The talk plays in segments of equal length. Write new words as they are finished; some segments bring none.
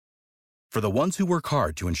For the ones who work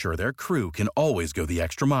hard to ensure their crew can always go the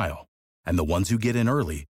extra mile, and the ones who get in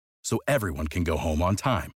early so everyone can go home on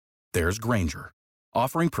time, there's Grainger,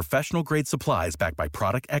 offering professional-grade supplies backed by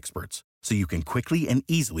product experts so you can quickly and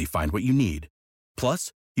easily find what you need.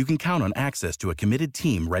 Plus, you can count on access to a committed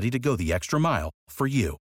team ready to go the extra mile for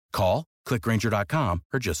you. Call, click Grainger.com,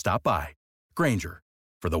 or just stop by. Grainger,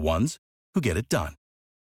 for the ones who get it done.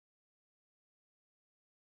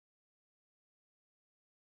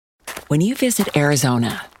 When you visit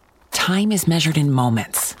Arizona, time is measured in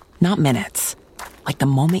moments, not minutes. Like the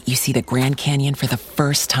moment you see the Grand Canyon for the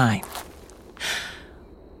first time.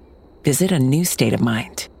 Visit a new state of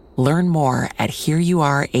mind. Learn more at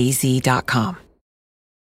hereyouareaz.com.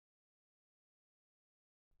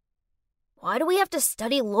 Why do we have to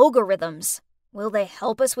study logarithms? Will they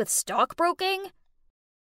help us with stockbroking?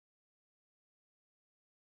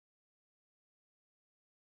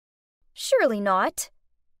 Surely not.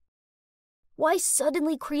 Why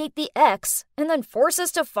suddenly create the x and then force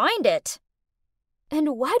us to find it? And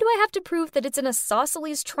why do I have to prove that it's an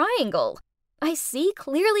isosceles triangle? I see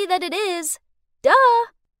clearly that it is. Duh!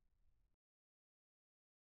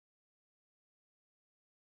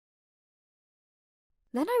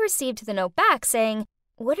 Then I received the note back saying,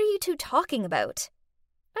 "What are you two talking about?"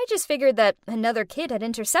 I just figured that another kid had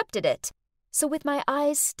intercepted it. So with my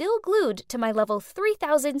eyes still glued to my level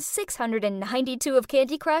 3692 of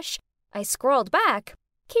Candy Crush, I scrawled back,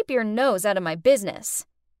 "Keep your nose out of my business,"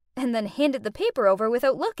 and then handed the paper over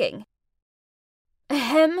without looking.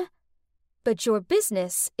 Ahem. But your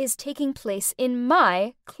business is taking place in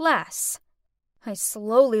my class. I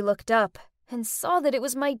slowly looked up and saw that it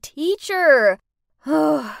was my teacher.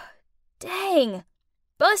 Oh, dang.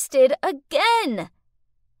 Busted again.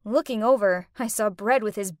 Looking over, I saw Brett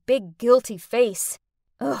with his big guilty face.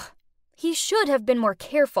 Ugh, he should have been more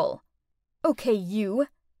careful. Okay, you.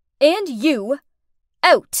 And you.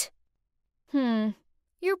 Out.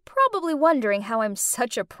 You're probably wondering how I'm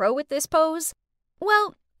such a pro at this pose.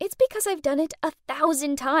 Well, it's because I've done it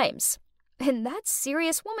 1,000 times. And that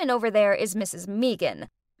serious woman over there is Mrs. Megan,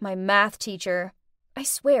 my math teacher. I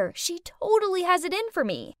swear, she totally has it in for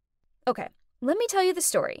me. Okay, let me tell you the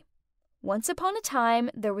story. Once upon a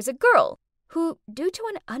time, there was a girl who, due to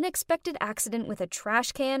an unexpected accident with a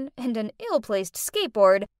trash can and an ill-placed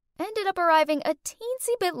skateboard, ended up arriving a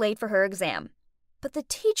teensy bit late for her exam. But the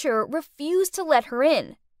teacher refused to let her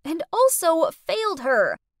in, and also failed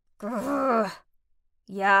her. Grrr.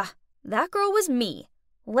 Yeah, that girl was me,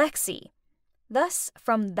 Lexi. Thus,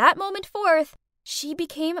 from that moment forth, she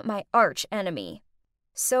became my arch enemy.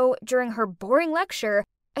 So, during her boring lecture,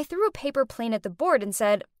 I threw a paper plane at the board and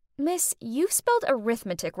said, "Miss, you've spelled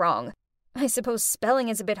arithmetic wrong. I suppose spelling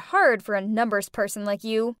is a bit hard for a numbers person like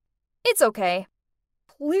you. It's okay."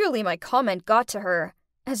 Clearly my comment got to her,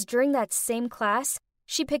 as during that same class,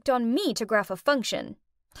 she picked on me to graph a function.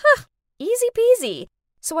 Huh, easy peasy.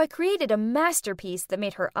 So I created a masterpiece that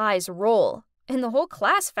made her eyes roll, and the whole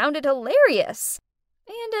class found it hilarious.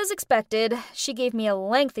 And as expected, she gave me a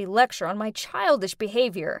lengthy lecture on my childish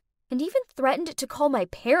behavior, and even threatened to call my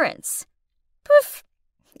parents. Poof!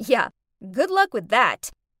 Yeah, good luck with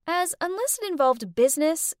that, as unless it involved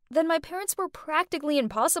business, then my parents were practically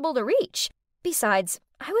impossible to reach. Besides,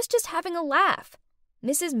 I was just having a laugh.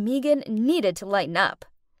 Mrs. Megan needed to lighten up.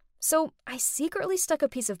 So I secretly stuck a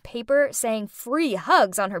piece of paper saying "free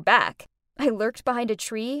hugs" on her back. I lurked behind a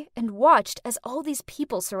tree and watched as all these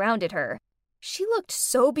people surrounded her. She looked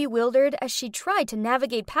so bewildered as she tried to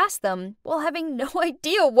navigate past them while having no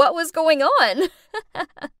idea what was going on.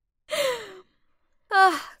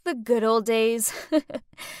 The good old days.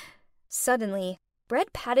 Suddenly,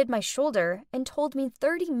 Brett patted my shoulder and told me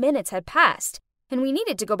 30 minutes had passed and we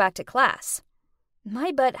needed to go back to class.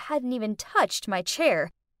 My butt hadn't even touched my chair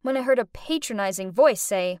when I heard a patronizing voice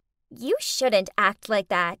say, "You shouldn't act like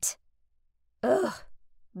that." Ugh,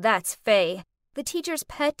 that's Faye, the teacher's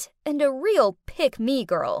pet and a real pick-me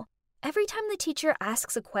girl. Every time the teacher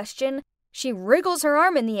asks a question, she wriggles her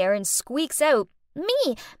arm in the air and squeaks out,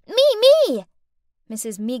 "Me! Me!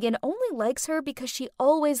 Mrs. Megan only likes her because she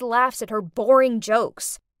always laughs at her boring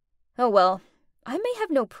jokes. Oh well, I may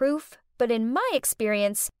have no proof, but in my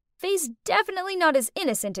experience, Faye's definitely not as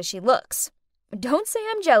innocent as she looks. Don't say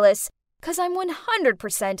I'm jealous, 'cause I'm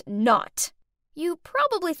 100% not. You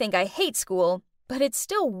probably think I hate school, but it's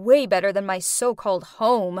still way better than my so-called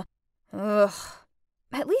home. Ugh.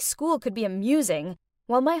 At least school could be amusing,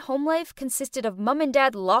 while my home life consisted of mom and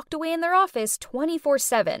dad locked away in their office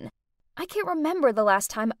 24/7. I can't remember the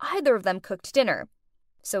last time either of them cooked dinner.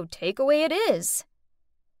 So takeaway it is.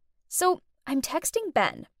 So I'm texting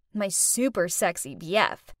Ben, my super sexy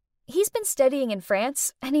BF. He's been studying in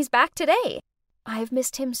France, and he's back today. I've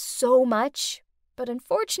missed him so much, but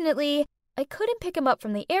unfortunately, I couldn't pick him up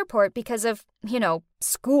from the airport because of,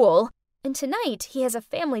 school. And tonight, he has a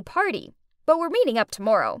family party, but we're meeting up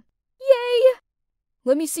tomorrow. Yay!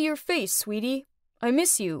 Let me see your face, sweetie. I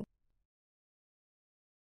miss you.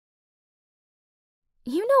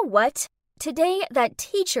 You know what? Today, that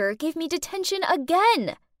teacher gave me detention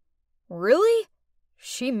again. Really?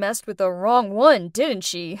 She messed with the wrong one, didn't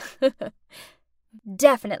she?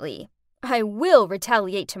 Definitely. I will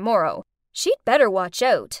retaliate tomorrow. She'd better watch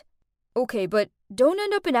out. Okay, but don't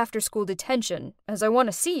end up in after-school detention, as I want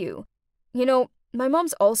to see you. My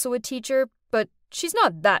mom's also a teacher, but she's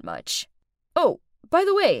not that much. Oh, by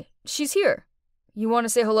the way, she's here. You want to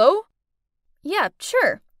say hello? Yeah,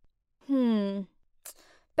 sure.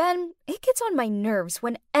 Ben, it gets on my nerves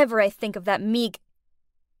whenever I think of that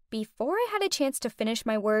Before I had a chance to finish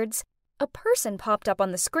my words, a person popped up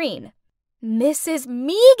on the screen. Mrs.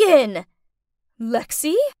 Megan!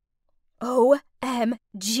 Lexi?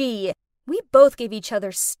 OMG! We both gave each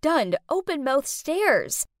other stunned, open-mouthed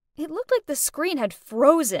stares. It looked like the screen had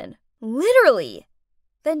frozen. Literally!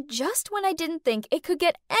 Then just when I didn't think it could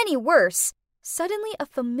get any worse, suddenly a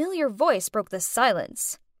familiar voice broke the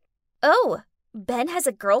silence. Oh, Ben has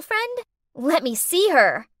a girlfriend? Let me see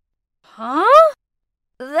her. Huh?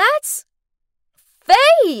 That's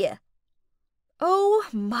Faye! Oh,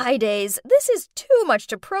 my days, this is too much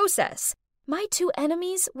to process. My two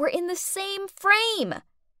enemies were in the same frame.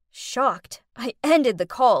 Shocked, I ended the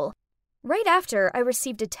call. Right after, I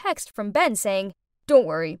received a text from Ben saying, "Don't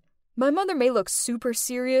worry, my mother may look super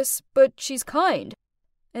serious, but she's kind.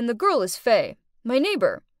 And the girl is Faye, my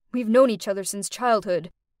neighbor. We've known each other since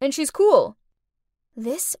childhood, and she's cool."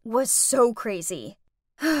 This was so crazy.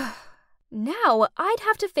 Now, I'd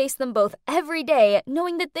have to face them both every day,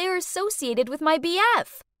 knowing that they're associated with my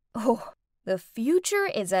BF. Oh, the future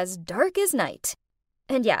is as dark as night.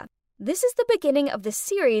 And yeah, this is the beginning of the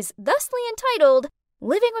series thusly entitled,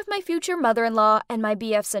 Living with My Future Mother-in-Law and My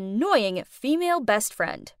BF's Annoying Female Best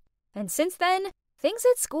Friend. And since then, things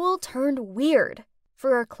at school turned weird.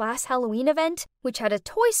 For our class Halloween event, which had a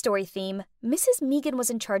Toy Story theme, Mrs. Megan was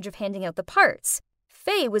in charge of handing out the parts.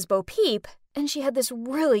 Faye was Bo Peep, and she had this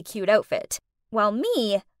really cute outfit. While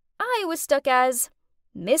me, I was stuck as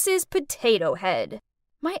Mrs. Potato Head.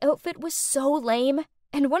 My outfit was so lame,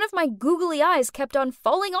 and one of my googly eyes kept on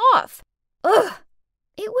falling off. Ugh!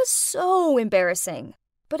 It was so embarrassing,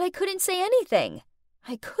 but I couldn't say anything.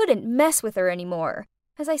 I couldn't mess with her anymore,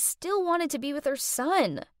 as I still wanted to be with her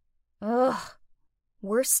son. Ugh.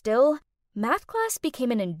 Worse still, math class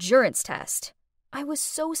became an endurance test. I was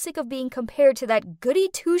so sick of being compared to that goody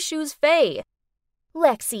two-shoes Faye.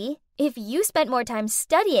 Lexi, if you spent more time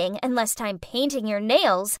studying and less time painting your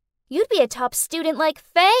nails, you'd be a top student like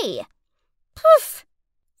Faye. Poof!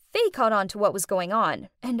 Faye caught on to what was going on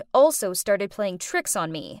and also started playing tricks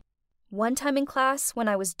on me. One time in class, when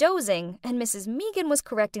I was dozing and Mrs. Megan was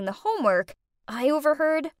correcting the homework, I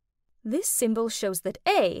overheard, "This symbol shows that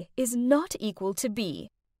A is not equal to B."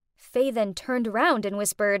 Faye then turned around and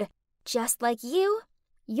whispered, "Just like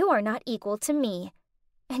you're not equal to me.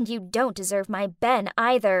 And you don't deserve my Ben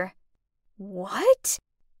either." What?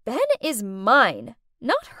 Ben is mine,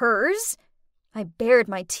 not hers. I bared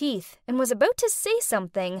my teeth and was about to say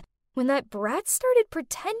something when that brat started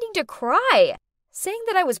pretending to cry, saying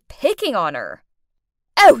that I was picking on her.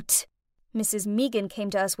 Out! Mrs. Megan came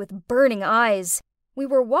to us with burning eyes. We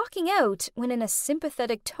were walking out when in a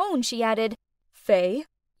sympathetic tone she added, "Faye,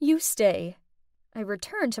 you stay." I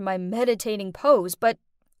returned to my meditating pose, but,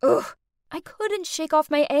 I couldn't shake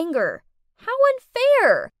off my anger. How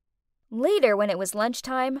unfair! Later, when it was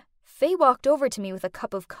lunchtime, Faye walked over to me with a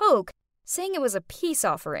cup of Coke, saying it was a peace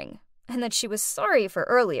offering, and that she was sorry for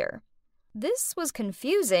earlier. This was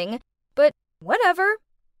confusing, but whatever.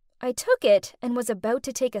 I took it and was about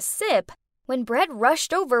to take a sip when Brett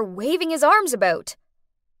rushed over waving his arms about.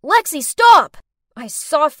 "Lexi, stop!" I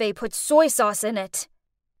saw Faye put soy sauce in it.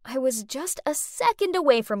 I was just a second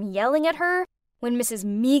away from yelling at her when Mrs.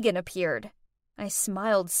 Megan appeared. I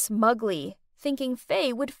smiled smugly, thinking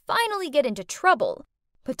Faye would finally get into trouble.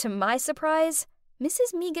 But to my surprise,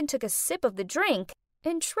 Mrs. Megan took a sip of the drink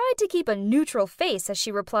and tried to keep a neutral face as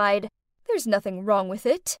she replied, "There's nothing wrong with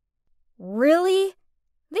it." Really?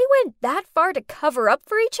 They went that far to cover up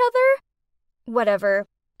for each other? Whatever.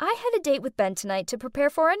 I had a date with Ben tonight to prepare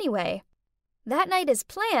for anyway. That night as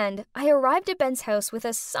planned, I arrived at Ben's house with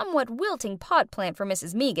a somewhat wilting pot plant for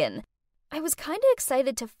Mrs. Megan. I was kinda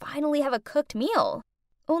excited to finally have a cooked meal.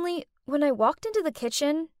 Only, when I walked into the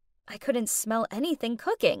kitchen, I couldn't smell anything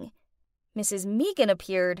cooking. Mrs. Megan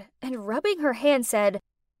appeared and rubbing her hand said,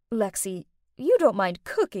 Lexi, you don't mind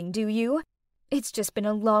cooking, do you? It's just been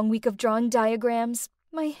a long week of drawing diagrams.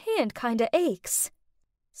 My hand kinda aches.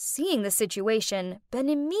 Seeing the situation, Ben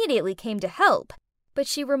immediately came to help, but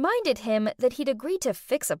she reminded him that he'd agreed to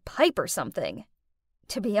fix a pipe or something.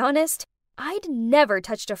 To be honest, I'd never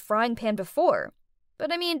touched a frying pan before.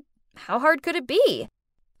 But I mean, how hard could it be?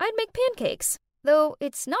 I'd make pancakes, though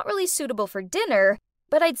it's not really suitable for dinner,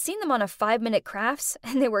 but I'd seen them on a 5-minute crafts,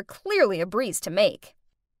 and they were clearly a breeze to make.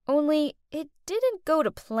 Only, it didn't go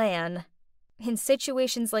to plan. In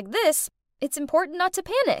situations like this, it's important not to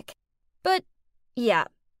panic. But, yeah,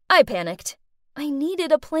 I panicked. I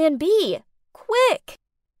needed a plan B. Quick!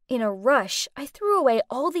 In a rush, I threw away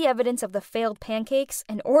all the evidence of the failed pancakes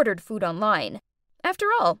and ordered food online. After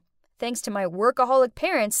all, thanks to my workaholic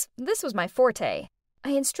parents, this was my forte. I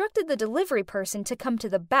instructed the delivery person to come to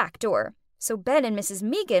the back door, so Ben and Mrs.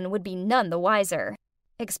 Megan would be none the wiser.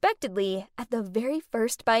 Expectedly, at the very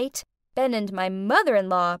first bite, Ben and my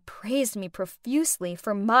mother-in-law praised me profusely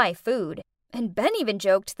for my food, and Ben even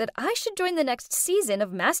joked that I should join the next season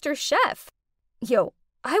of Master Chef. Yo,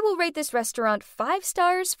 I will rate this restaurant 5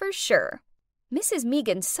 stars for sure. Mrs.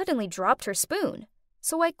 Megan suddenly dropped her spoon,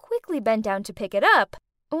 so I quickly bent down to pick it up,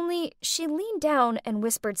 only she leaned down and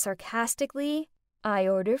whispered sarcastically, "I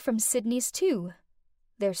order from Sydney's too.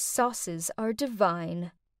 Their sauces are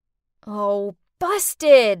divine." Oh,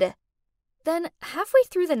 busted! Then, halfway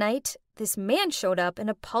through the night, this man showed up and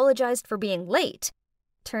apologized for being late.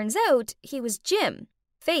 Turns out he was Jim,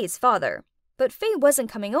 Faye's father, but Faye wasn't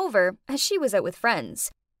coming over as she was out with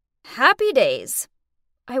friends. Happy days!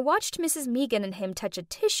 I watched Mrs. Megan and him touch a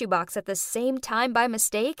tissue box at the same time by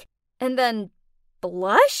mistake, and then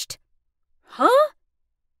blushed? Huh?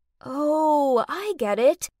 Oh, I get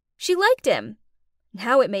it. She liked him.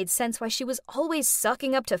 Now it made sense why she was always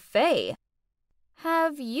sucking up to Faye.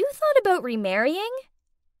 Have you thought about remarrying?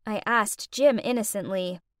 I asked Jim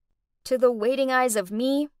innocently. To the waiting eyes of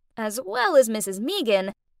me, as well as Mrs.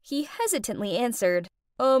 Megan, he hesitantly answered,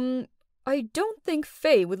 I don't think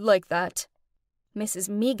Faye would like that. Mrs.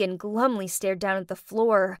 Megan glumly stared down at the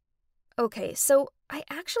floor. Okay, so I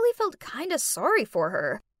actually felt kinda sorry for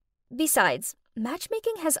her. Besides,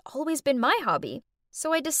 matchmaking has always been my hobby,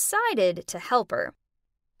 so I decided to help her.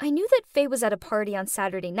 I knew that Faye was at a party on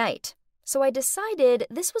Saturday night, so I decided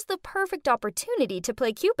this was the perfect opportunity to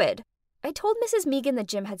play Cupid. I told Mrs. Megan that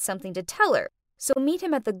Jim had something to tell her, so meet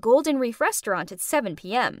him at the Golden Reef restaurant at 7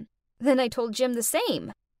 p.m. Then I told Jim the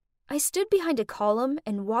same. I stood behind a column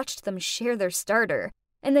and watched them share their starter,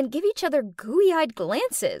 and then give each other gooey-eyed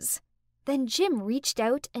glances. Then Jim reached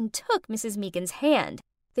out and took Mrs. Megan's hand.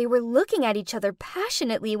 They were looking at each other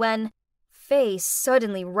passionately when Faye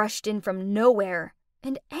suddenly rushed in from nowhere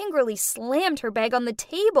and angrily slammed her bag on the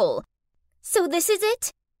table. So this is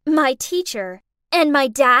it? My teacher? And my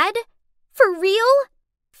dad? For real?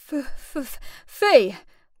 Faye,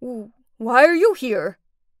 why are you here?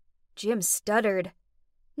 Jim stuttered.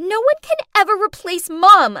 No one can ever replace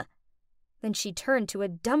Mom! Then she turned to a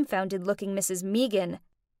dumbfounded-looking Mrs. Megan.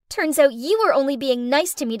 Turns out you were only being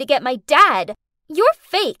nice to me to get my dad. You're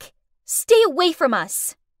fake. Stay away from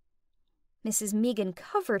us. Mrs. Megan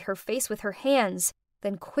covered her face with her hands,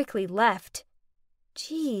 then quickly left.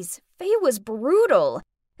 Geez, Faye was brutal.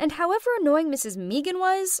 And however annoying Mrs. Megan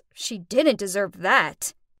was, she didn't deserve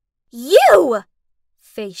that. You!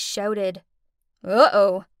 Faye shouted.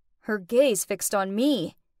 Uh-oh. Her gaze fixed on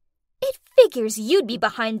me. It figures you'd be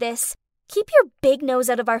behind this. Keep your big nose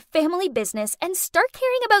out of our family business and start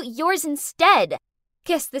caring about yours instead.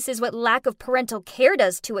 Guess this is what lack of parental care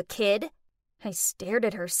does to a kid. I stared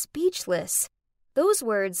at her speechless. Those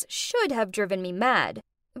words should have driven me mad,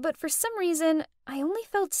 but for some reason, I only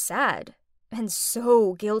felt sad. And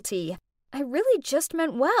so guilty. I really just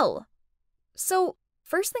meant well. So,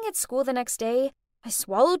 first thing at school the next day, I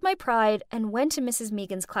swallowed my pride and went to Mrs.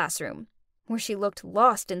 Megan's classroom, where she looked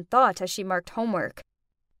lost in thought as she marked homework.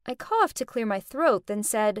 I coughed to clear my throat, then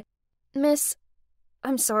said, Miss,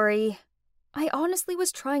 I'm sorry. I honestly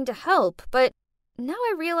was trying to help, but now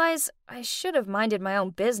I realize I should have minded my own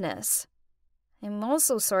business. I'm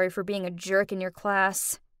also sorry for being a jerk in your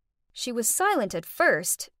class. She was silent at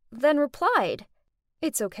first, then replied,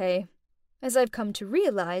 It's okay, as I've come to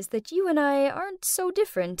realize that you and I aren't so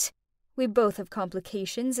different. We both have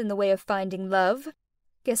complications in the way of finding love.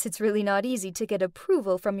 Guess it's really not easy to get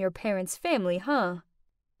approval from your parents' family, huh?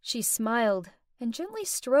 She smiled and gently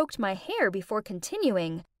stroked my hair before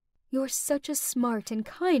continuing. You're such a smart and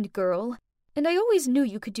kind girl, and I always knew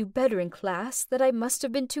you could do better in class, that I must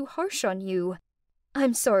have been too harsh on you.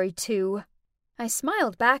 I'm sorry, too. I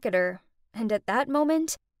smiled back at her, and at that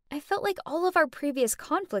moment, I felt like all of our previous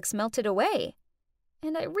conflicts melted away.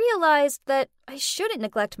 and I realized that I shouldn't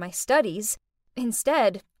neglect my studies.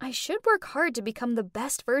 Instead, I should work hard to become the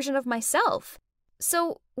best version of myself.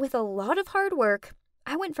 So, with a lot of hard work,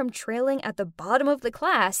 I went from trailing at the bottom of the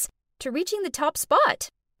class to reaching the top spot,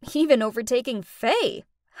 even overtaking Faye.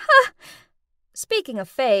 Ha! Speaking of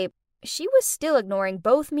Faye, she was still ignoring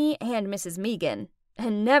both me and Mrs. Megan,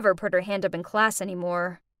 and never put her hand up in class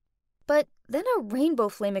anymore. But then a rainbow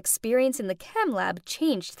flame experience in the chem lab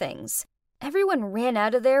changed things. Everyone ran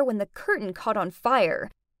out of there when the curtain caught on fire,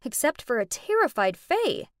 except for a terrified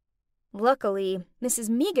Faye. Luckily, Mrs.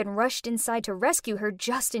 Megan rushed inside to rescue her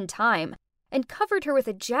just in time and covered her with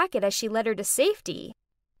a jacket as she led her to safety.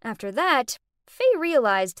 After that, Faye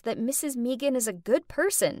realized that Mrs. Megan is a good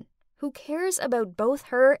person who cares about both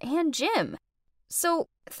her and Jim. So,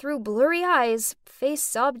 through blurry eyes, Faye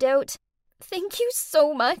sobbed out, "Thank you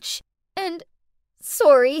so much, and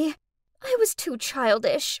sorry, I was too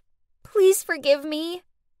childish. Please forgive me."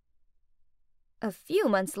 A few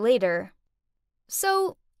months later.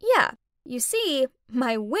 So, yeah, you see,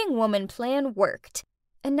 my wing woman plan worked.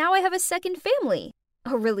 And now I have a second family,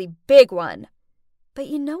 a really big one. But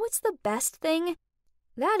you know what's the best thing?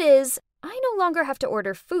 That is, I no longer have to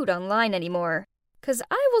order food online anymore, 'cause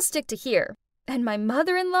I will stick to here, and my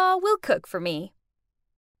mother-in-law will cook for me.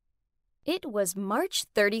 It was March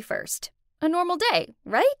 31st. A normal day,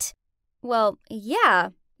 right? Well, yeah,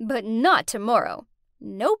 but not tomorrow.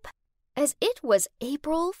 Nope, as it was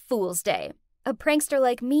April Fool's Day. A prankster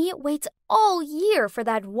like me waits all year for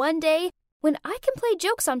that one day when I can play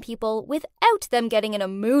jokes on people without them getting in a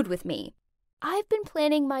mood with me. I've been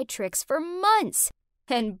planning my tricks for months,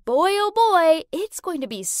 and boy oh boy, it's going to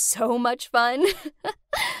be so much fun.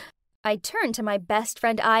 I turned to my best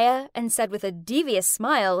friend Aya and said with a devious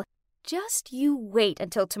smile, "Just you wait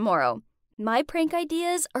until tomorrow. My prank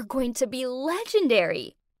ideas are going to be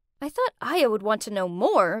legendary." I thought Aya would want to know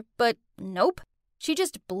more, but nope. She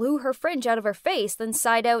just blew her fringe out of her face, then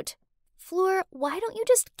sighed out, "Fleur, why don't you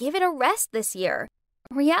just give it a rest this year?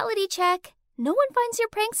 Reality check. No one finds your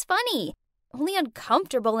pranks funny. Only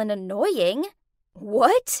uncomfortable and annoying."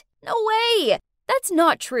 What? No way! That's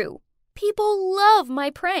not true. People love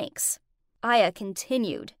my pranks. Aya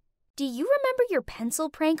continued, "Do you remember your pencil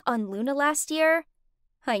prank on Luna last year?"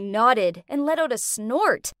 I nodded and let out a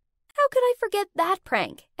snort. How could I forget that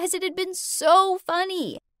prank, as it had been so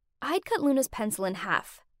funny? I'd cut Luna's pencil in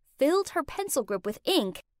half, filled her pencil grip with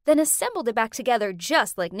ink, then assembled it back together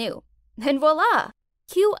just like new. And voila!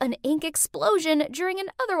 Cue an ink explosion during an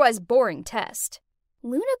otherwise boring test.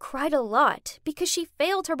 Luna cried a lot because she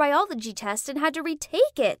failed her biology test and had to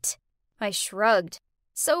retake it. I shrugged.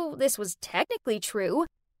 So this was technically true,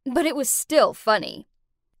 but it was still funny.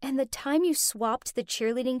 And the time you swapped the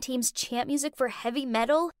cheerleading team's chant music for heavy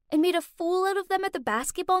metal and made a fool out of them at the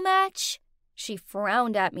basketball match? She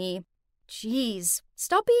frowned at me. Jeez,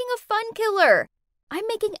 stop being a fun killer. I'm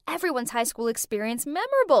making everyone's high school experience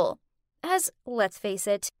memorable. As, let's face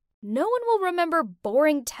it, no one will remember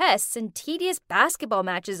boring tests and tedious basketball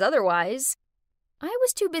matches otherwise. I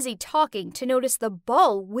was too busy talking to notice the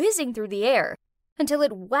ball whizzing through the air until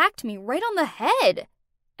it whacked me right on the head.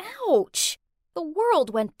 Ouch! The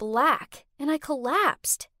world went black and I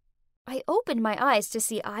collapsed. I opened my eyes to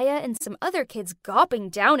see Aya and some other kids gawping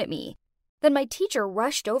down at me. Then my teacher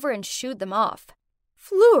rushed over and shooed them off.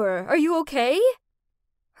 "Fleur, are you okay?"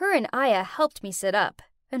 Her and Aya helped me sit up,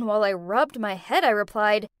 and while I rubbed my head, I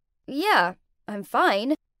replied, "Yeah, I'm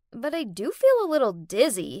fine, but I do feel a little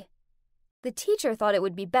dizzy." The teacher thought it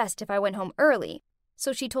would be best if I went home early,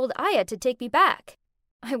 so she told Aya to take me back.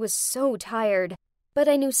 I was so tired, but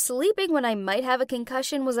I knew sleeping when I might have a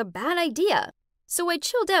concussion was a bad idea, so I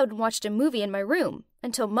chilled out and watched a movie in my room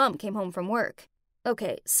until Mom came home from work.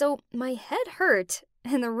 Okay, so my head hurt,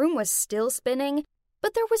 and the room was still spinning,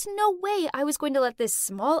 but there was no way I was going to let this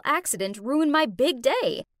small accident ruin my big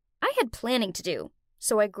day. I had planning to do,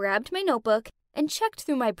 so I grabbed my notebook and checked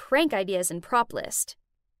through my prank ideas and prop list.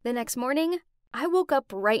 The next morning, I woke up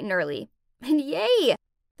bright and early, and yay!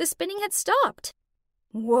 The spinning had stopped.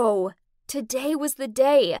 Whoa, today was the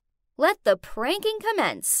day. Let the pranking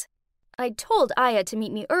commence. I told Aya to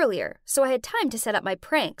meet me earlier, so I had time to set up my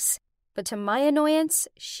pranks. But to my annoyance,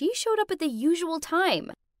 she showed up at the usual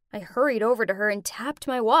time. I hurried over to her and tapped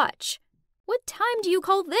my watch. "What time do you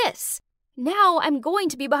call this? Now I'm going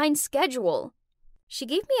to be behind schedule." She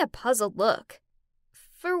gave me a puzzled look.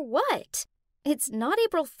 "For what? It's not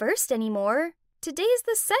April 1st anymore. Today is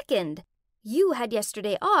the 2nd. You had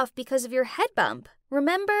yesterday off because of your head bump,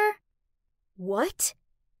 remember?" "What?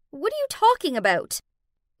 What are you talking about?"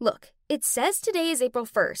 "Look, it says today is April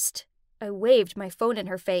 1st. I waved my phone in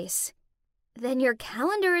her face. "Then your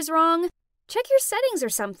calendar is wrong. Check your settings or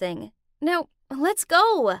something. Now, let's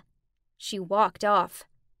go. She walked off.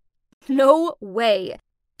 No way.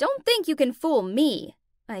 Don't think you can fool me,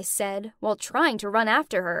 I said while trying to run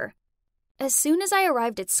after her. As soon as I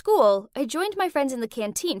arrived at school, I joined my friends in the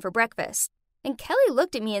canteen for breakfast, and Kelly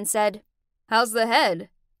looked at me and said, "How's the head?"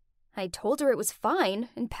 I told her it was fine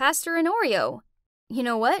and passed her an Oreo. You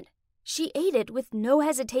know what? She ate it with no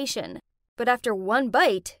hesitation, but after one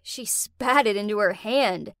bite, she spat it into her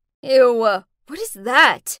hand. Ew, what is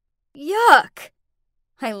that? Yuck!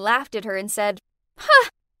 I laughed at her and said, "Ha!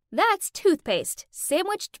 That's toothpaste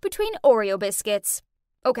sandwiched between Oreo biscuits.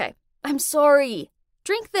 Okay, I'm sorry.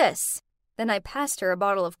 Drink this." Then I passed her a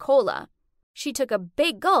bottle of cola. She took a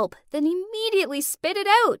big gulp, then immediately spit it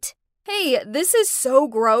out. "Hey, this is so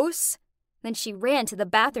gross." Then she ran to the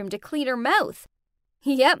bathroom to clean her mouth.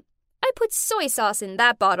 Yep, I put soy sauce in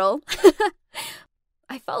that bottle.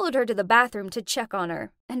 I followed her to the bathroom to check on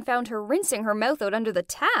her and found her rinsing her mouth out under the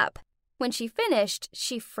tap. When she finished,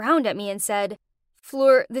 she frowned at me and said,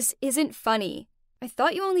 "Fleur, this isn't funny. I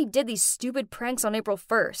thought you only did these stupid pranks on April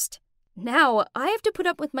 1st. Now I have to put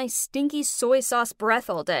up with my stinky soy sauce breath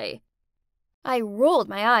all day." I rolled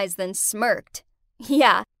my eyes, then smirked.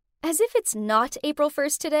 Yeah, as if it's not April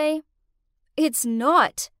 1st today. It's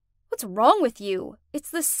not. What's wrong with you?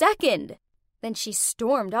 It's the 2nd. Then she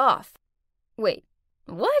stormed off. Wait,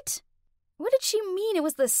 what? What did she mean it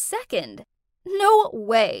was the 2nd? No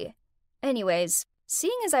way. Anyways,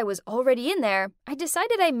 seeing as I was already in there, I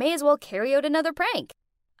decided I may as well carry out another prank.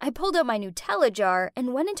 I pulled out my Nutella jar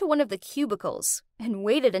and went into one of the cubicles and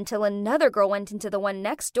waited until another girl went into the one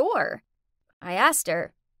next door. I asked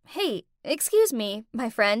her, "Hey, excuse me, my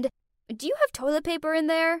friend, do you have toilet paper in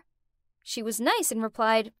there?" She was nice and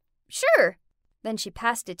replied, "Sure." Then she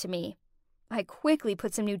passed it to me. I quickly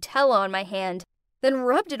put some Nutella on my hand, then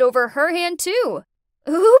rubbed it over her hand too.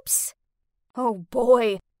 Oops! Oh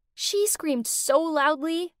boy, she screamed so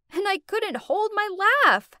loudly, and I couldn't hold my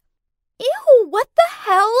laugh. Ew, what the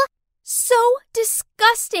hell? So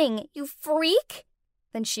disgusting, you freak!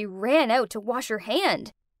 Then she ran out to wash her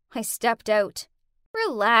hand. I stepped out.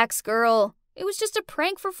 Relax, girl. It was just a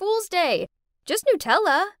prank for Fool's Day. Just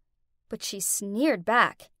Nutella. But she sneered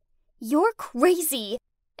back. You're crazy.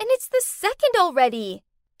 And it's the 2nd already.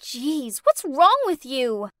 Jeez, what's wrong with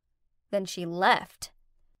you? Then she left.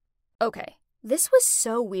 Okay, this was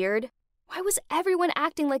so weird. Why was everyone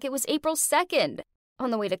acting like it was April 2nd? On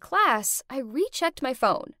the way to class, I rechecked my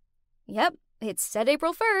phone. Yep, it said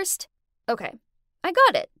April 1st. Okay, I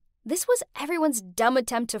got it. This was everyone's dumb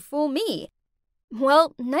attempt to fool me.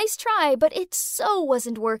 Well, nice try, but it so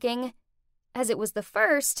wasn't working. As it was the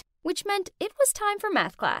 1st, which meant it was time for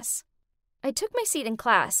math class. I took my seat in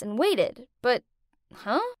class and waited, but,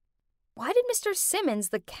 Why did Mr. Simmons,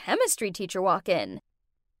 the chemistry teacher, walk in?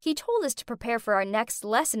 He told us to prepare for our next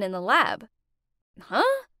lesson in the lab. What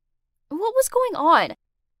was going on?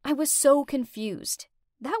 I was so confused.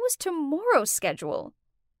 That was tomorrow's schedule,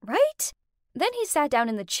 right? Then he sat down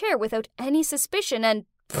in the chair without any suspicion and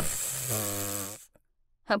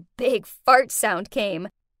a big fart sound came.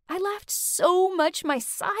 I laughed so much my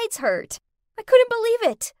sides hurt. I couldn't believe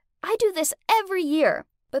it. I do this every year,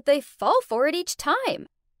 but they fall for it each time.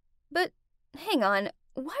 But hang on,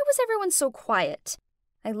 why was everyone so quiet?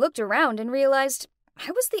 I looked around and realized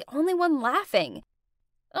I was the only one laughing.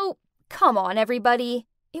 Oh, come on, everybody.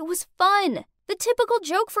 It was fun. The typical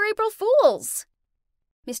joke for April Fools.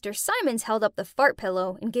 Mr. Simons held up the fart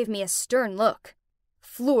pillow and gave me a stern look.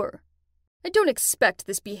 Fleur, I don't expect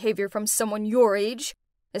this behavior from someone your age,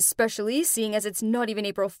 especially seeing as it's not even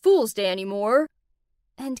April Fool's Day anymore.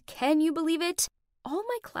 And can you believe it? All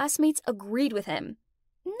my classmates agreed with him.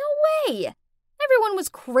 No way! Everyone was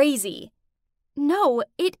crazy. No,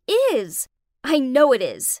 it is. I know it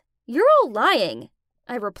is. You're all lying,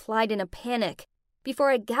 I replied in a panic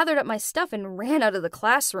before I gathered up my stuff and ran out of the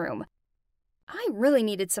classroom. I really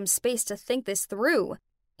needed some space to think this through.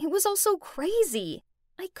 It was all so crazy.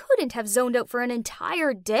 I couldn't have zoned out for an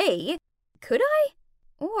entire day. Could I?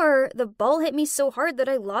 Or the ball hit me so hard that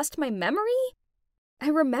I lost my memory? I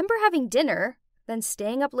remember having dinner, then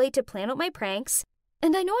staying up late to plan out my pranks,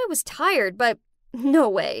 and I know I was tired, but no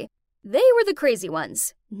way. They were the crazy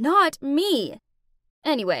ones, not me.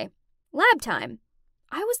 Anyway, lab time.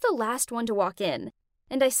 I was the last one to walk in,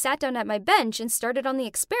 and I sat down at my bench and started on the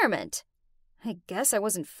experiment. I guess I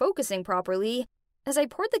wasn't focusing properly as I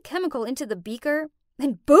poured the chemical into the beaker,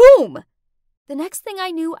 and boom! The next thing I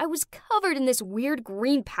knew, I was covered in this weird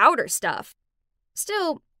green powder stuff.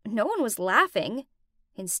 Still, no one was laughing.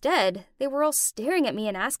 Instead, they were all staring at me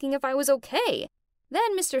and asking if I was okay.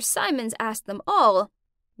 Then Mr. Simons asked them all,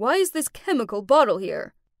 "Why is this chemical bottle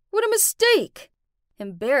here?" What a mistake!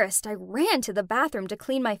 Embarrassed, I ran to the bathroom to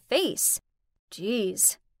clean my face.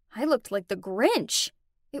 Geez, I looked like the Grinch.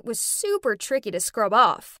 It was super tricky to scrub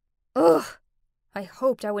off. Ugh! I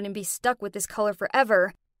hoped I wouldn't be stuck with this color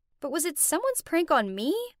forever. But was it someone's prank on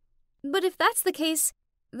me? But if that's the case,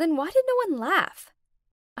 then why did no one laugh?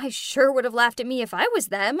 I sure would have laughed at me if I was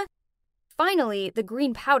them. Finally, the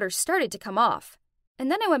green powder started to come off,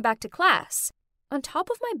 and then I went back to class. On top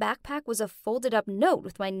of my backpack was a folded-up note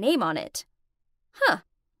with my name on it. Huh.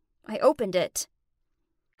 I opened it.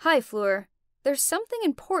 Hi, Fleur. There's something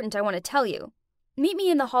important I want to tell you. Meet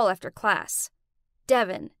me in the hall after class.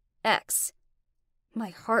 Devin, X. My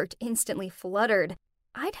heart instantly fluttered.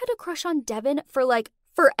 I'd had a crush on Devin for,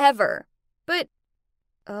 forever. But,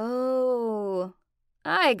 oh,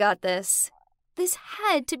 I got this. This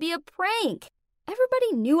had to be a prank.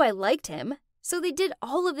 Everybody knew I liked him, so they did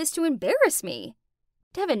all of this to embarrass me.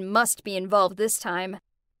 Devin must be involved this time.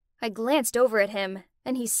 I glanced over at him,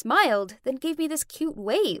 and he smiled, then gave me this cute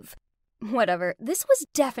wave. Whatever, this was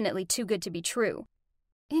definitely too good to be true.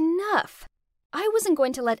 Enough. I wasn't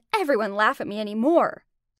going to let everyone laugh at me anymore.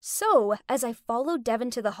 So, as I followed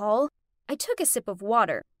Devin to the hall, I took a sip of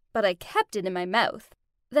water, but I kept it in my mouth.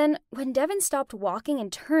 Then, when Devin stopped walking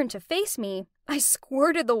and turned to face me, I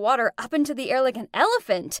squirted the water up into the air like an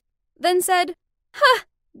elephant, then said, "Ha!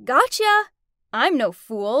 Gotcha! I'm no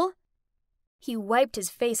fool." He wiped his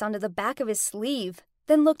face onto the back of his sleeve,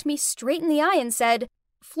 then looked me straight in the eye and said,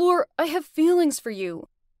 Fleur, I have feelings for you.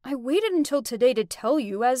 I waited until today to tell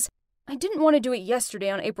you, as I didn't want to do it yesterday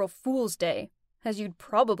on April Fool's Day, as you'd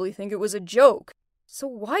probably think it was a joke. So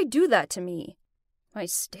why do that to me? I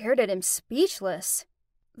stared at him speechless.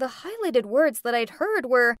 The highlighted words that I'd heard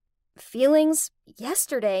were feelings,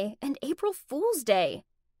 yesterday, and April Fool's Day.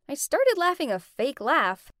 I started laughing a fake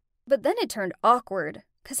laugh, but then it turned awkward,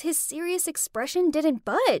 'cause his serious expression didn't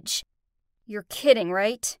budge. You're kidding,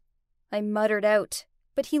 right? I muttered out,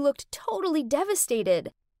 but he looked totally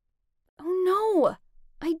devastated. Oh no,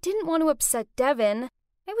 I didn't want to upset Devin.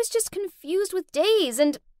 I was just confused with days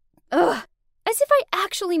and, as if I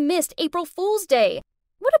actually missed April Fool's Day.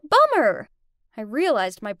 What a bummer! I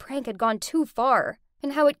realized my prank had gone too far,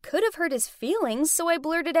 and how it could have hurt his feelings, so I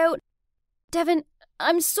blurted out, Devin,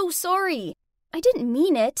 I'm so sorry. I didn't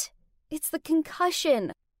mean it. It's the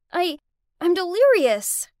concussion. I'm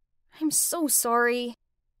delirious. I'm so sorry.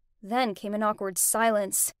 Then came an awkward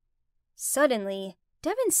silence. Suddenly,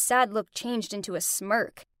 Devin's sad look changed into a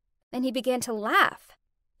smirk, and he began to laugh.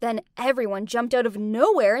 Then everyone jumped out of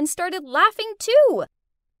nowhere and started laughing too.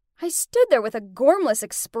 I stood there with a gormless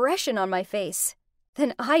expression on my face.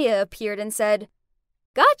 Then Aya appeared and said,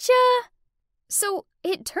 Gotcha! So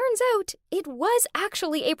it turns out it was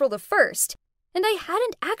actually April the 1st, and I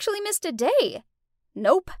hadn't actually missed a day.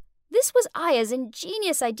 Nope, this was Aya's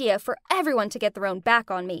ingenious idea for everyone to get their own back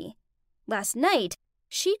on me. Last night,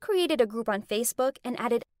 she created a group on Facebook and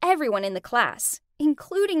added everyone in the class,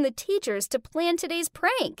 including the teachers, to plan today's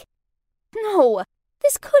prank. No,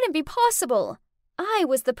 this couldn't be possible. I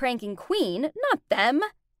was the pranking queen, not them.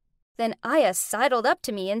 Then Aya sidled up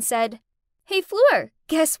to me and said, Hey Fleur,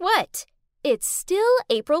 guess what? It's still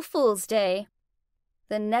April Fool's Day.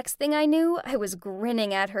 The next thing I knew, I was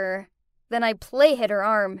grinning at her. Then I play hit her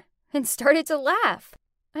arm and started to laugh.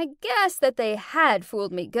 I guess that they had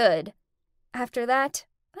fooled me good. After that,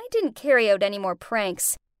 I didn't carry out any more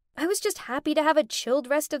pranks. I was just happy to have a chilled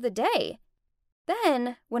rest of the day.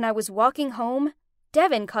 Then, when I was walking home,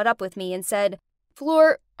 Devin caught up with me and said,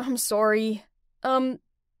 Fleur, I'm sorry.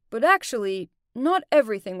 But actually, not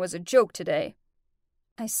everything was a joke today.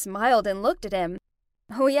 I smiled and looked at him.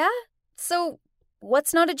 Oh yeah? So,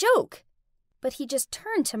 what's not a joke? But he just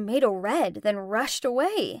turned tomato red, then rushed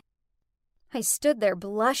away. I stood there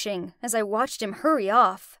blushing as I watched him hurry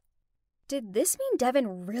off. Did this mean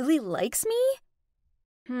Devin really likes me?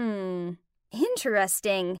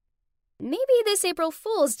 Interesting. Maybe this April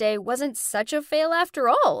Fool's Day wasn't such a fail after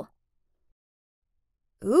all.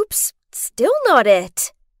 Oops, still not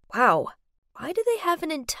it. Wow, why do they have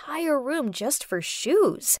an entire room just for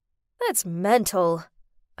shoes? That's mental.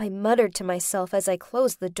 I muttered to myself as I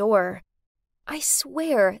closed the door. I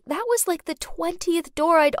swear, that was like the 20th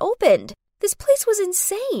door I'd opened. This place was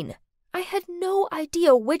insane. I had no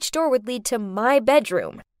idea which door would lead to my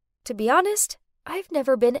bedroom. To be honest, I've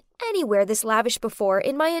never been anywhere this lavish before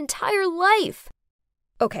in my entire life.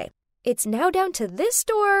 Okay, it's now down to this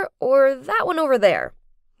door or that one over there.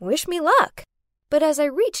 Wish me luck. But as I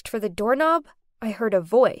reached for the doorknob, I heard a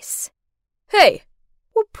voice. Hey,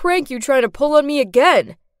 what prank you trying to pull on me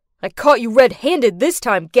again? I caught you red-handed this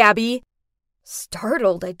time, Gabby.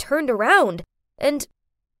 Startled, I turned around, and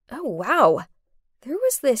oh wow, there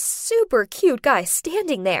was this super cute guy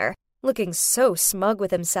standing there, looking so smug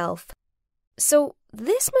with himself. So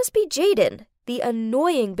this must be Jaden, the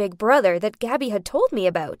annoying big brother that Gabby had told me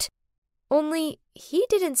about. Only he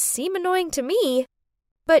didn't seem annoying to me.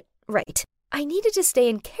 But, right, I needed to stay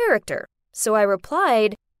in character, so I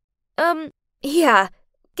replied, yeah,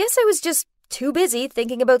 guess I was just too busy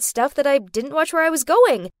thinking about stuff that I didn't watch where I was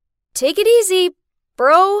going. Take it easy,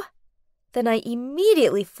 bro. Then I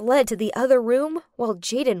immediately fled to the other room while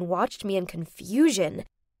Jaden watched me in confusion.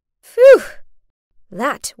 Phew!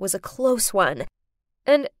 That was a close one.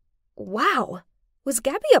 And, wow, was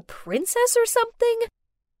Gabby a princess or something?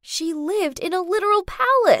 She lived in a literal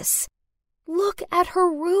palace. Look at her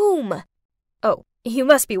room. Oh, you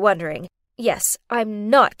must be wondering. Yes, I'm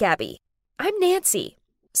not Gabby. I'm Nancy.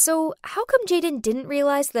 So how come Jaden didn't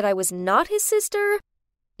realize that I was not his sister?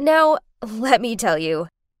 Now, let me tell you,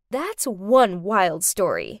 that's one wild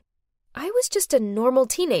story. I was just a normal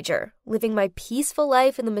teenager, living my peaceful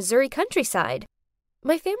life in the Missouri countryside.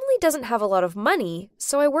 My family doesn't have a lot of money,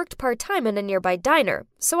 so I worked part-time in a nearby diner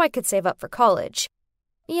so I could save up for college.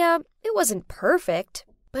 Yeah, it wasn't perfect,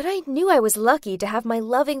 but I knew I was lucky to have my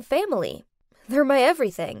loving family. They're my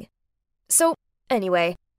everything. So,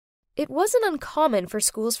 anyway, it wasn't uncommon for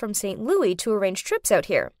schools from St. Louis to arrange trips out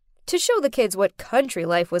here to show the kids what country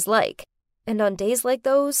life was like. And on days like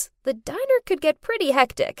those, the diner could get pretty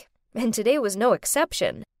hectic, and today was no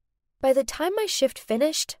exception. By the time my shift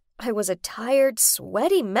finished, I was a tired,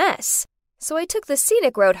 sweaty mess, so I took the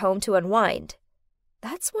scenic route home to unwind.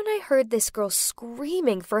 That's when I heard this girl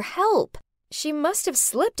screaming for help. She must have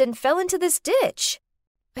slipped and fell into this ditch.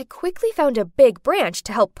 I quickly found a big branch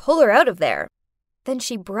to help pull her out of there. Then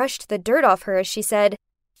she brushed the dirt off her as she said,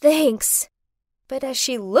 "Thanks." But as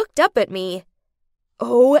she looked up at me,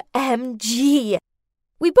 OMG!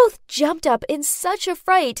 We both jumped up in such a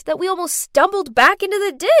fright that we almost stumbled back into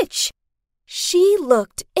the ditch. She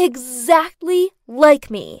looked exactly like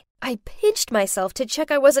me. I pinched myself to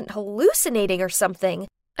check I wasn't hallucinating or something.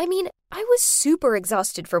 I mean, I was super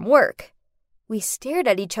exhausted from work. We stared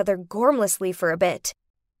at each other gormlessly for a bit.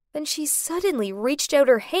 Then she suddenly reached out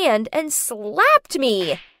her hand and slapped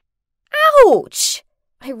me. Ouch!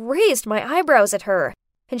 I raised my eyebrows at her,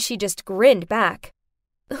 and she just grinned back.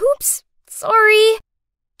 Oops, sorry.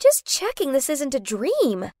 Just checking this isn't a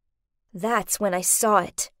dream. That's when I saw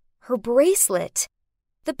it. Her bracelet.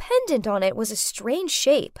 The pendant on it was a strange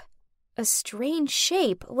shape. A strange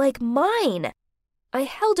shape like mine. I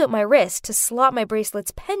held out my wrist to slot my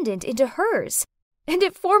bracelet's pendant into hers, and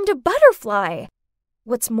it formed a butterfly.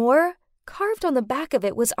 What's more, carved on the back of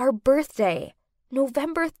it was our birthday,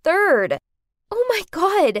 November 3rd. Oh my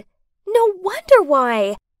God! No wonder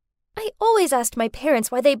why! I always asked my parents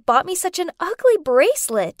why they bought me such an ugly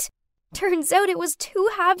bracelet. Turns out it was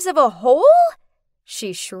 2 halves of a whole?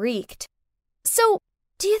 She shrieked. So,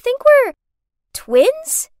 do you think we're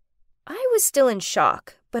twins? I was still in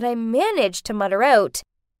shock, but I managed to mutter out,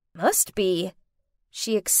 "Must be."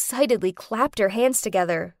 She excitedly clapped her hands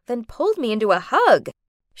together, then pulled me into a hug.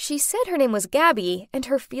 She said her name was Gabby, and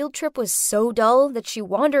her field trip was so dull that she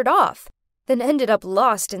wandered off, then ended up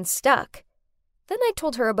lost and stuck. Then I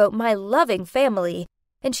told her about my loving family,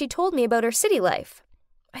 and she told me about her city life.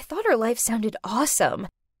 I thought her life sounded awesome,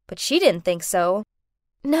 but she didn't think so.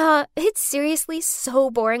 Nah, it's seriously so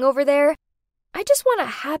boring over there. I just want a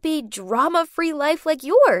happy, drama-free life like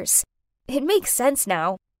yours. It makes sense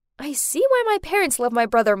now. I see why my parents love my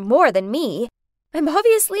brother more than me. I'm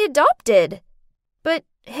obviously adopted. But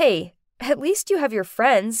hey, at least you have your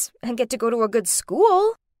friends and get to go to a good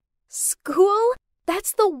school. School?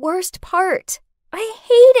 That's the worst part. I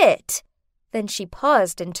hate it. Then she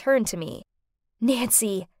paused and turned to me.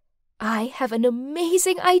 Nancy, I have an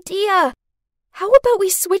amazing idea. How about we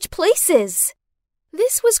switch places?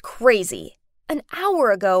 This was crazy. An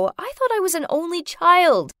hour ago, I thought I was an only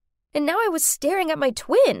child, and now I was staring at my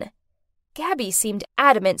twin. Gabby seemed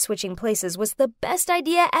adamant switching places was the best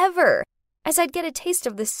idea ever, as I'd get a taste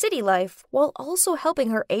of the city life while also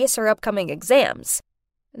helping her ace her upcoming exams.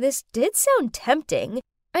 This did sound tempting.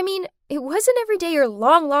 I mean, it wasn't every day your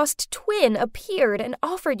long-lost twin appeared and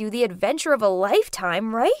offered you the adventure of a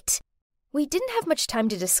lifetime, right? We didn't have much time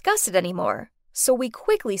to discuss it anymore, so we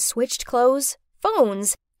quickly switched clothes,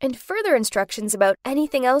 phones, and further instructions about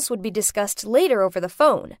anything else would be discussed later over the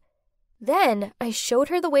phone. Then I showed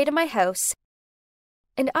her the way to my house,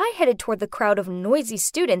 and I headed toward the crowd of noisy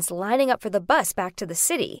students lining up for the bus back to the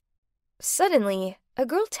city. Suddenly, a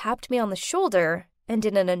girl tapped me on the shoulder and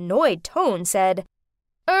in an annoyed tone said,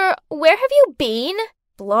 where have you been?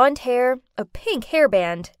 Blonde hair, a pink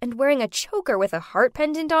hairband, and wearing a choker with a heart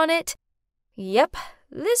pendant on it. Yep,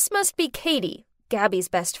 this must be Katie, Gabby's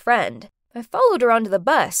best friend. I followed her onto the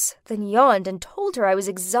bus, then yawned and told her I was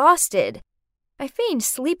exhausted. I feigned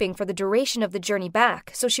sleeping for the duration of the journey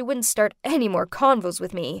back so she wouldn't start any more convos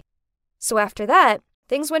with me. So after that,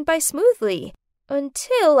 things went by smoothly,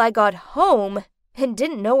 until I got home and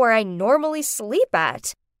didn't know where I normally sleep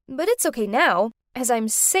at. But it's okay now, as I'm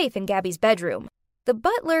safe in Gabby's bedroom. The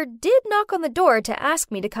butler did knock on the door to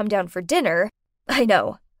ask me to come down for dinner. I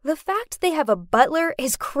know, the fact they have a butler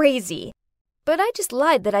is crazy. But I just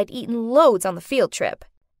lied that I'd eaten loads on the field trip.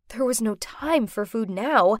 There was no time for food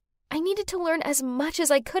now. I needed to learn as much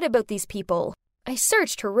as I could about these people. I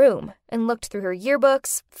searched her room and looked through her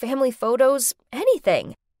yearbooks, family photos,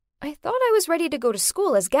 anything. I thought I was ready to go to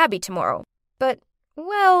school as Gabby tomorrow. But,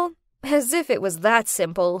 well, as if it was that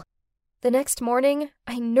simple. The next morning,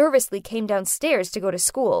 I nervously came downstairs to go to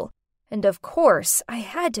school. And of course, I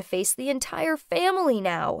had to face the entire family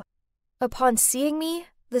now. Upon seeing me,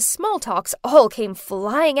 the small talks all came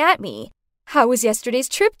flying at me. "How was yesterday's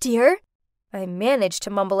trip, dear?" I managed to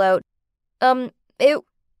mumble out,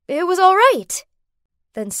 it was all right.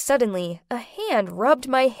 Then suddenly, a hand rubbed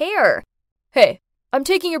my hair. "Hey, I'm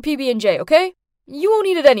taking your PB&J, okay? You won't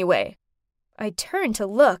need it anyway." I turned to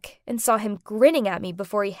look and saw him grinning at me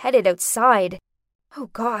before he headed outside. Oh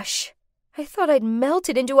gosh, I thought I'd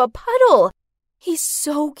melted into a puddle. He's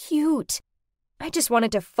so cute. I just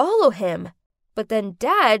wanted to follow him. But then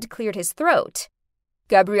Dad cleared his throat.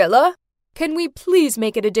 "Gabriella, can we please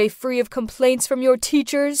make it a day free of complaints from your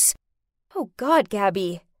teachers?" Oh God,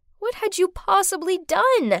 Gabby, what had you possibly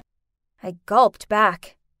done? I gulped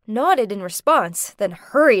back, nodded in response, then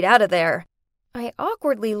hurried out of there. I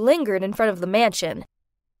awkwardly lingered in front of the mansion.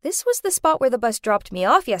 This was the spot where the bus dropped me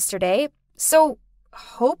off yesterday, so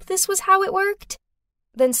hope this was how it worked.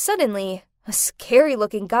 Then suddenly, a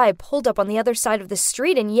scary-looking guy pulled up on the other side of the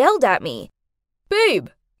street and yelled at me. "Babe,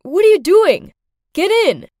 what are you doing? Get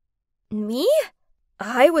in!" Me?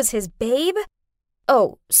 I was his babe?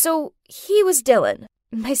 Oh, so he was Dylan,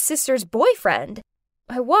 my sister's boyfriend.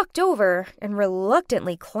 I walked over and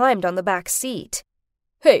reluctantly climbed on the back seat.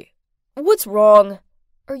 "Hey, what's wrong?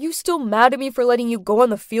 Are you still mad at me for letting you go on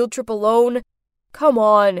the field trip alone? Come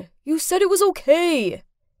on, you said it was okay."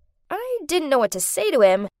 I didn't know what to say to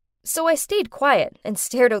him, so I stayed quiet and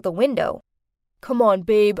stared out the window. "Come on,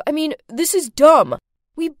 babe, this is dumb.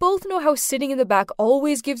 We both know how sitting in the back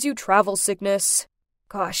always gives you travel sickness."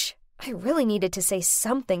 Gosh, I really needed to say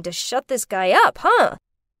something to shut this guy up, huh?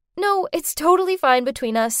 "No, it's totally fine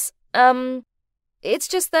between us. It's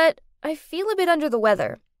just that I feel a bit under the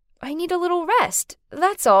weather. I need a little rest,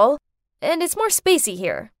 that's all. And it's more spacey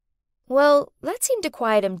here." Well, that seemed to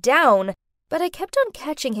quiet him down, but I kept on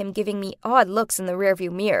catching him giving me odd looks in the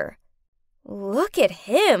rearview mirror. Look at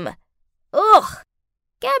him! Ugh!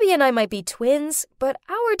 Gabby and I might be twins, but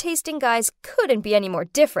our taste in guys couldn't be any more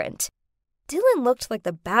different. Dylan looked like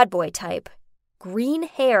the bad boy type. Green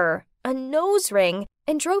hair, a nose ring,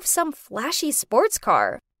 and drove some flashy sports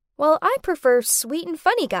car, while I prefer sweet and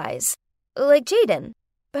funny guys, like Jaden.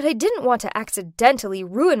 But I didn't want to accidentally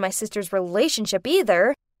ruin my sister's relationship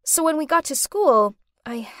either, so when we got to school,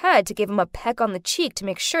 I had to give him a peck on the cheek to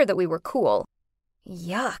make sure that we were cool.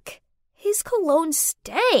 Yuck. His cologne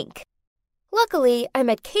stank. Luckily, I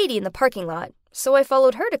met Katie in the parking lot, so I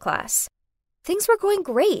followed her to class. Things were going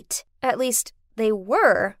great. At least, they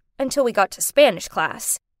were, until we got to Spanish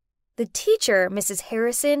class. The teacher, Mrs.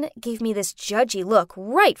 Harrison, gave me this judgy look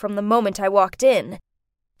right from the moment I walked in.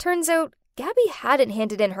 Turns out, Gabby hadn't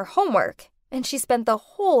handed in her homework, and she spent the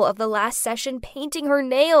whole of the last session painting her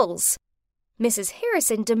nails. Mrs.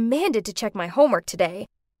 Harrison demanded to check my homework today.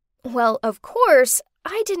 Well, of course,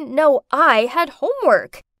 I didn't know I had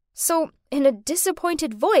homework. So, in a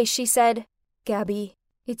disappointed voice, she said, "Gabby,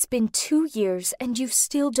 it's been 2 years and you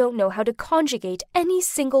still don't know how to conjugate any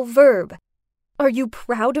single verb. Are you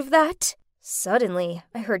proud of that?" Suddenly,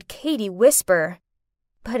 I heard Katie whisper,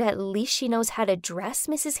 "But at least she knows how to dress,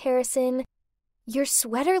 Mrs. Harrison. Your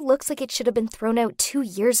sweater looks like it should have been thrown out 2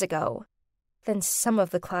 years ago." Then some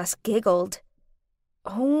of the class giggled.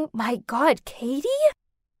 Oh my God, Katie?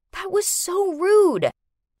 That was so rude.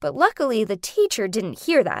 But luckily, the teacher didn't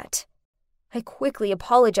hear that. I quickly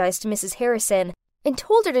apologized to Mrs. Harrison and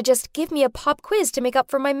told her to just give me a pop quiz to make up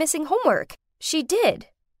for my missing homework. She did.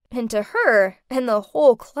 And to her, and the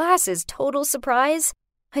whole class's total surprise,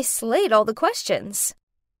 I slayed all the questions.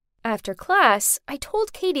 After class, I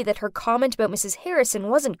told Katie that her comment about Mrs. Harrison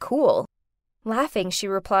wasn't cool. Laughing, she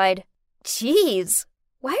replied, "Geez,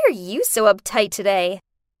 why are you so uptight today?"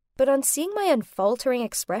 But on seeing my unfaltering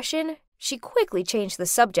expression, she quickly changed the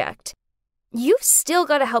subject. "You've still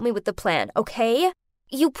got to help me with the plan, okay?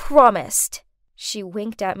 You promised." She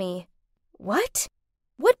winked at me. What?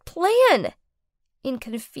 What plan? In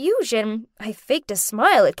confusion, I faked a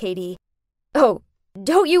smile at Katie. Oh,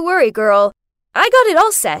 don't you worry, girl. I got it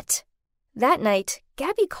all set. That night,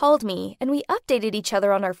 Gabby called me and we updated each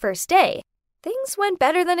other on our first day. Things went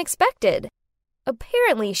better than expected.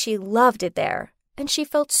 Apparently, she loved it there, and she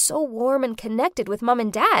felt so warm and connected with Mom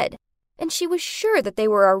and Dad, and she was sure that they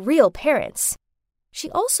were our real parents. She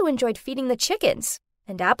also enjoyed feeding the chickens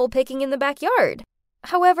and apple picking in the backyard.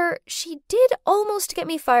 However, she did almost get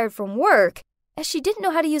me fired from work, as she didn't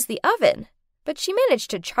know how to use the oven, but she managed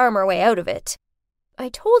to charm her way out of it. I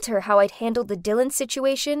told her how I'd handled the Dylan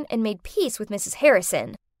situation and made peace with Mrs.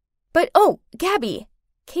 Harrison. But Gabby,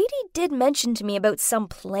 Katie did mention to me about some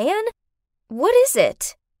plan. What is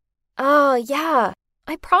it? Oh, yeah.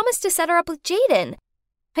 I promised to set her up with Jaden.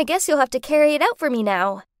 I guess you'll have to carry it out for me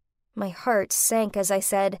now. My heart sank as I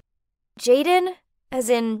said, Jaden? As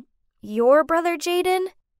in, your brother Jaden?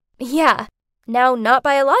 Yeah. Now, not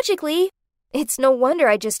biologically. It's no wonder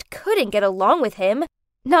I just couldn't get along with him.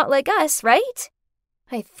 Not like us, right?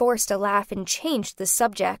 I forced a laugh and changed the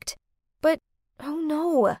subject. But, oh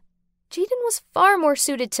no. Jaden was far more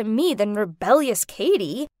suited to me than rebellious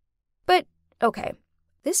Katie. But, okay,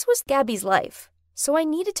 this was Gabby's life, so I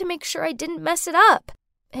needed to make sure I didn't mess it up.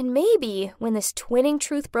 And maybe, when this twinning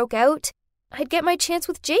truth broke out, I'd get my chance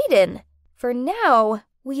with Jaden. For now,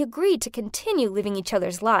 we agreed to continue living each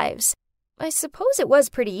other's lives. I suppose it was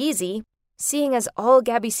pretty easy, seeing as all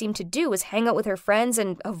Gabby seemed to do was hang out with her friends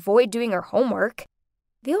and avoid doing her homework.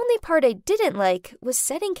 The only part I didn't like was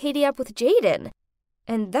setting Katie up with Jaden.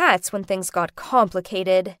 And that's when things got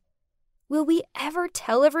complicated. Will we ever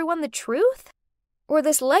tell everyone the truth? Or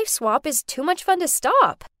this life swap is too much fun to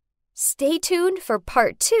stop? Stay tuned for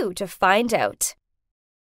part 2 to find out.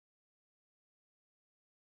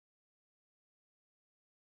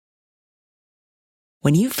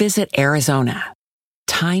 When you visit Arizona,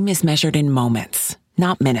 time is measured in moments,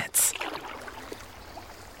 not minutes.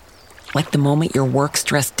 Like the moment your work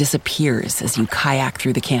stress disappears as you kayak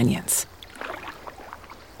through the canyons.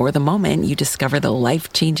 Or the moment you discover the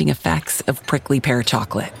life-changing effects of prickly pear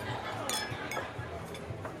chocolate.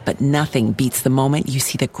 But nothing beats the moment you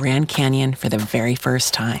see the Grand Canyon for the very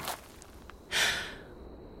first time.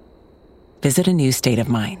 Visit a new state of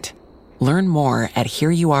mind. Learn more at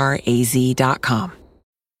hereyouareaz.com.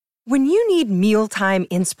 When you need mealtime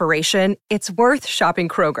inspiration, it's worth shopping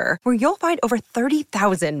Kroger, where you'll find over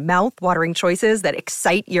 30,000 mouth-watering choices that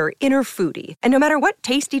excite your inner foodie. And no matter what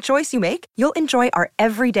tasty choice you make, you'll enjoy our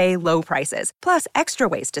everyday low prices, plus extra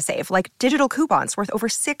ways to save, like digital coupons worth over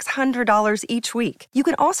 $600 each week. You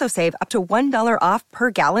can also save up to $1 off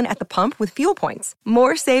per gallon at the pump with fuel points.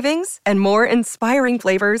 More savings and more inspiring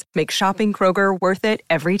flavors make shopping Kroger worth it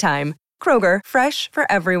every time. Kroger, fresh for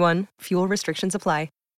everyone. Fuel restrictions apply.